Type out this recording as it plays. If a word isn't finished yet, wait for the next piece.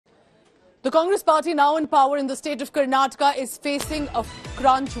The Congress party, now in power in the state of Karnataka, is facing a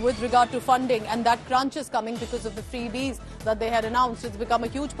crunch with regard to funding, and that crunch is coming because of the freebies that they had announced. It's become a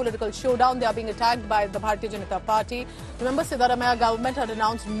huge political showdown. They are being attacked by the Bharatiya Janata Party. Remember, Siddaramaiah government had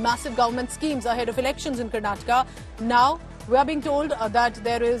announced massive government schemes ahead of elections in Karnataka. Now, we are being told that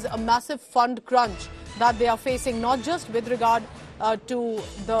there is a massive fund crunch that they are facing, not just with regard to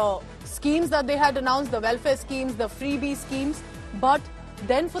the schemes that they had announced, the welfare schemes, the freebie schemes, but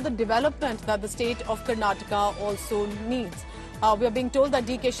then for the development that the state of Karnataka also needs. We are being told that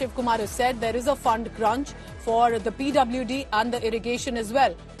DK Shivkumar has said there is a fund crunch for the PWD and the irrigation as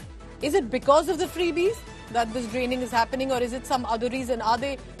well. Is it because of the freebies that this draining is happening, or is it some other reason? Are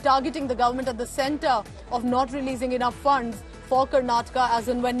they targeting the government at the centre of not releasing enough funds for Karnataka as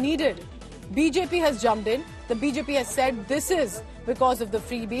and when needed? BJP has jumped in. The BJP has said this is because of the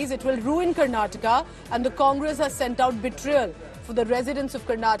freebies. It will ruin Karnataka, and the Congress has sent out betrayal for the residents of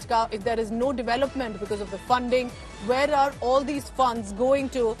Karnataka. If there is no development because of the funding, where are all these funds going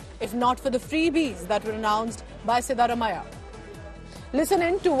to if not for the freebies that were announced by Siddaramaiah? Listen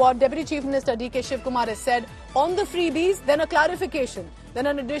in to what Deputy Chief Minister DK Shivkumar has said on the freebies, then a clarification, then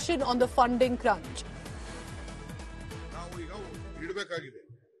an addition on the funding crunch.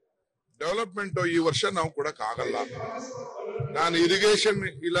 Development ಈ ವರ್ಷ ನಾವು ಕೊಡಕ್ಕಾಗಲ್ಲ. ನಾನು irrigation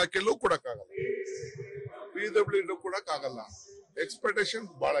ಇಲಾಖೆಲ್ಲೂ ಕೊಡಕ್ಕಾಗಲ್ಲ, PWD ಕೊಡಕ್ಕಾಗಲ್ಲ. Expectation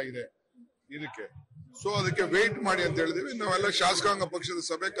ಬಹಳ ಇದೆ ಇದಕ್ಕೆ. So ಅದಕ್ಕೆ wait ಮಾಡಿ ಅಂತ ಹೇಳಿದೀವಿ. ನಾವೆಲ್ಲ ಶಾಸಕಾಂಗ ಪಕ್ಷದ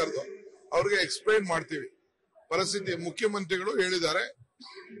ಸಭೆ ಕರೆದು ಅವ್ರಿಗೆ ಎಕ್ಸ್ಪ್ಲೈನ್ ಮಾಡ್ತೀವಿ. ಪರಿಸ್ಥಿತಿ ಮುಖ್ಯಮಂತ್ರಿಗಳು ಹೇಳಿದ್ದಾರೆ,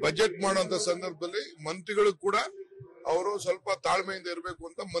 ಬಜೆಟ್ ಮಾಡುವಂತ ಸಂದರ್ಭದಲ್ಲಿ ಮಂತ್ರಿಗಳು ಕೂಡ ಅವರು ಸ್ವಲ್ಪ ತಾಳ್ಮೆಯಿಂದ ಇರಬೇಕು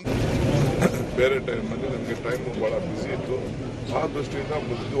ಅಂತ. ಬೇರೆ ಟೈಮಲ್ಲಿ ನಮಗೆ ಟೈಮ್ ಬಹಳ ಬಿಸಿ ಇತ್ತು. ಆ ದೃಷ್ಟಿಯಿಂದ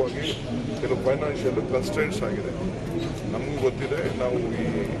ಮುಖ್ಯವಾಗಿ ಕೆಲವು ಫೈನಾನ್ಷಿಯಲ್ ಕನ್ಸ್ಟೆಂಟ್ಸ್ ಆಗಿದೆ. ನಮಗೂ ಗೊತ್ತಿದೆ, ನಾವು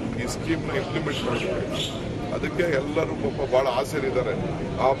ಈ ಸ್ಕೀಮ್ನ ಇಂಪ್ಲಿಮೆಂಟ್ ಮಾಡಬೇಕು. ಅದಕ್ಕೆ ಎಲ್ಲರೂ ಪಾಪ ಬಹಳ ಆಸೆರಿದ್ದಾರೆ.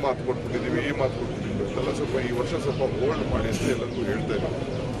 ಆ ಮಾತು ಕೊಟ್ಬಿಟ್ಟಿದ್ದೀವಿ, ಈ ಮಾತು ಕೊಟ್ಬಿಟ್ಟಿದ್ದೀವಿ ಅಂತೆಲ್ಲ ಸ್ವಲ್ಪ ಈ ವರ್ಷ ಸ್ವಲ್ಪ ಹೋಲ್ಡ್ ಮಾಡಿ ಅಂತ ಎಲ್ಲರಿಗೂ ಹೇಳ್ತಾ ಇದ್ದೀನಿ.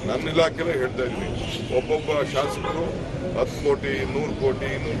 ನನ್ನ ಇಲಾಖೆಲ್ಲೇ ಹೇಳ್ತಾ ಇದ್ದೀನಿ, ಒಬ್ಬೊಬ್ಬ ಶಾಸಕರು 10 ಕೋಟಿ, 100 ಕೋಟಿ,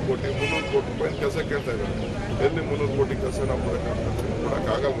 200 ಕೋಟಿ, 300 ಕೋಟಿ ರೂಪಾಯಿ ಕೆಲಸ ಕೇಳ್ತಾ ಇದ್ದಾರೆ. ಎಲ್ಲಿ 300 ಕೋಟಿ ಕೆಲಸ ನಾವು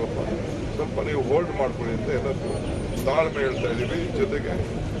ಕೊಡಕ್ಕಾಗಲ್ವಪ್ಪ, ಸ್ವಲ್ಪ ನೀವು ಹೋಲ್ಡ್ ಮಾಡ್ಕೊಳ್ಳಿ ಅಂತ ಎಲ್ಲರಿಗೂ ತಾಳ್ಮೆ ಹೇಳ್ತಾ ಇದ್ದೀವಿ. ಜೊತೆಗೆ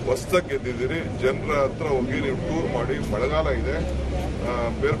ಹೊಸ್ದಾಗಿ ಗೆದ್ದಿದ್ದೀರಿ, ಜನರ ಹತ್ರ ಹೋಗಿ ನೀವು ಟೂರ್ ಮಾಡಿ. ಮಳೆಗಾಲ ಇದೆ,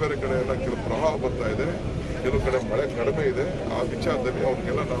 ಬೇರೆ ಬೇರೆ ಕಡೆ ಎಲ್ಲ ಕೆಲವು ಪ್ರವಾಹ ಬರ್ತಾ ಇದೆ, ಕೆಲವು ಕಡೆ ಮಳೆ ಕಡಿಮೆ ಇದೆ. ಆ ವಿಚಾರದಲ್ಲಿ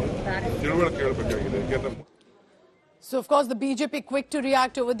ಅವ್ರಿಗೆಲ್ಲ ನಾವು ತಿಳುವಳಿಕೆ ಹೇಳಬೇಕಾಗಿದೆ. ಯಾಕೆಂದ್ರೆ So, of course, the BJP quick to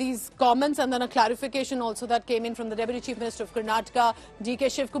react over these comments, and then a clarification also that came in from the Deputy Chief Minister of Karnataka, DK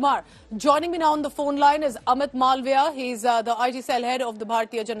Shivkumar. Joining me now on the phone line is Amit Malviya. He's the IT cell head of the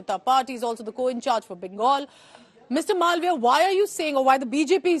Bharatiya Janata Party. He's also the co-in-charge for Bengal. Mr. Malviya, why are you saying, or why the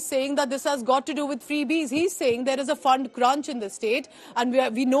BJP is saying that this has got to do with freebies? He's saying there is a fund crunch in the state, and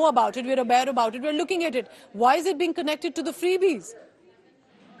we know about it, we're aware about it, we're looking at it. Why is it being connected to the freebies?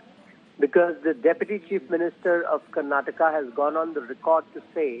 Because the Deputy Chief Minister of Karnataka has gone on the record to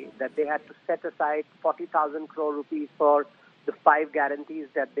say that they had to set aside 40,000 crore rupees for the 5 guarantees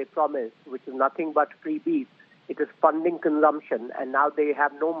that they promised, which is nothing but freebies. It is funding consumption, and now they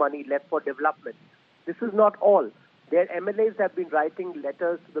have no money left for development. This is not all. Their MLAs have been writing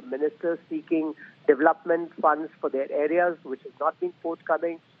letters to the ministers seeking development funds for their areas, which has not been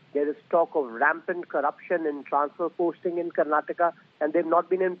forthcoming. There is talk of rampant corruption in transfer posting in Karnataka, and they've not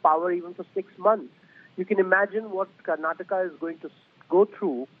been in power even for 6 months. You can imagine what Karnataka is going to go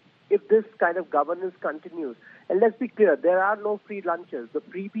through if this kind of governance continues. And let's be clear, there are no free lunches. The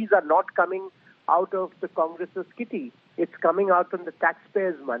freebies are not coming out of the Congress's kitty. It's coming out from the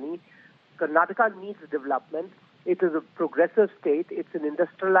taxpayers' money. Karnataka needs development. It is a progressive state. It's an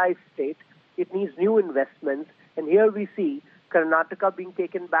industrialized state. It needs new investments. And here we see Karnataka being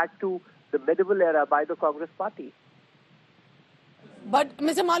taken back to the medieval era by the Congress party. But,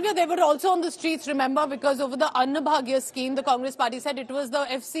 Mr. Malviya, they were also on the streets, remember, because over the Annabhagya scheme, the Congress party said it was the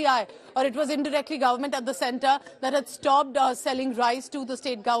FCI, or it was indirectly government at the centre, that had stopped selling rice to the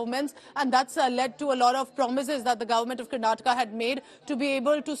state governments, and that's led to a lot of promises that the government of Karnataka had made to be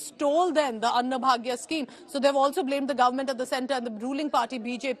able to stall then the Annabhagya scheme. So they've also blamed the government at the centre and the ruling party,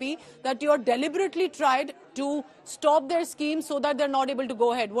 BJP, that you are deliberately tried to stop their scheme so that they're not able to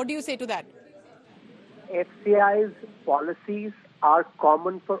go ahead. What do you say to that? FCI's policies are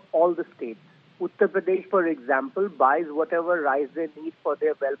common for all the states. Uttar Pradesh, for example, buys whatever rice they need for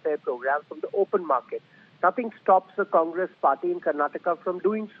their welfare programs from the open market. Nothing stops the Congress party in Karnataka from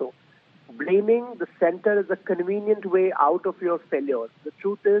doing so. Blaming the centre is a convenient way out of your failure. The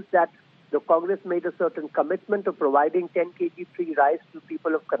truth is that the Congress made a certain commitment of providing 10 kg free rice to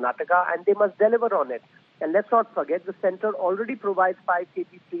people of Karnataka, and they must deliver on it. And let's not forget, the centre already provides 5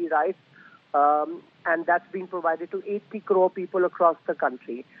 kg free rice, and that's been provided to 80 crore people across the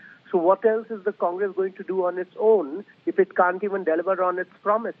country. So what else is the Congress going to do on its own if it can't even deliver on its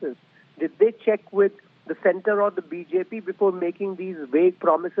promises? Did they check with the center or the BJP before making these vague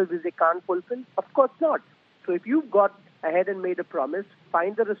promises which they can't fulfill? Of course not. So if you've got ahead and made a promise,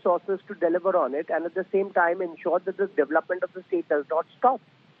 find the resources to deliver on it, and at the same time ensure that the development of the state does not stop.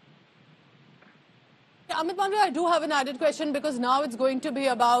 Amit Malviya, I do have an added question, because now it's going to be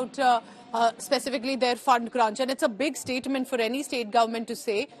about specifically their fund crunch. And it's a big statement for any state government to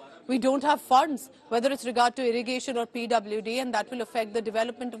say, we don't have funds, whether it's regard to irrigation or PWD, and that will affect the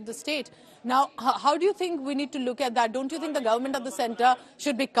development of the state. Now, how do you think we need to look at that? Don't you think the government of the centre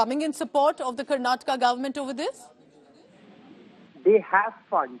should be coming in support of the Karnataka government over this? They have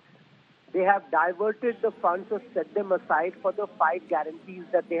funds. They have diverted the funds or set them aside for the 5 guarantees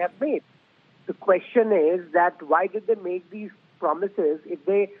that they have made. The question is that why did they make these promises if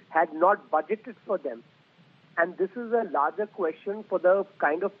they had not budgeted for them? And this is a larger question for the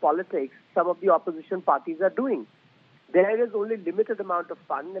kind of politics some of the opposition parties are doing. There is only limited amount of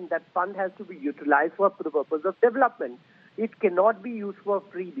fund, and that fund has to be utilized for the purpose of development. It cannot be used for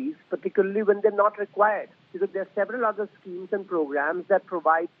freebies, particularly when they're not required, because there are several other schemes and programs that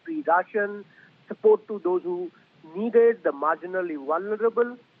provide free ration, support to those who need it, the marginally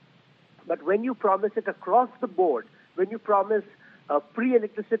vulnerable. But when you promise it across the board, when you promise free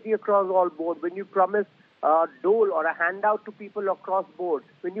electricity across all board, when you promise a dole or a handout to people across board,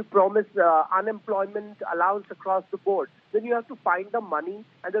 when you promise unemployment allowance across the board, then you have to find the money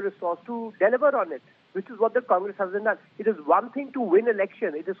and the resource to deliver on it, which is what the Congress hasn't done. It is one thing to win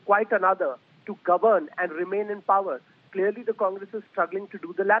election. It is quite another to govern and remain in power. Clearly, the Congress is struggling to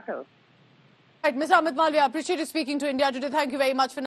do the latter. Right, Mr. Amit Malviya, I appreciate you speaking to India Today. Thank you very much for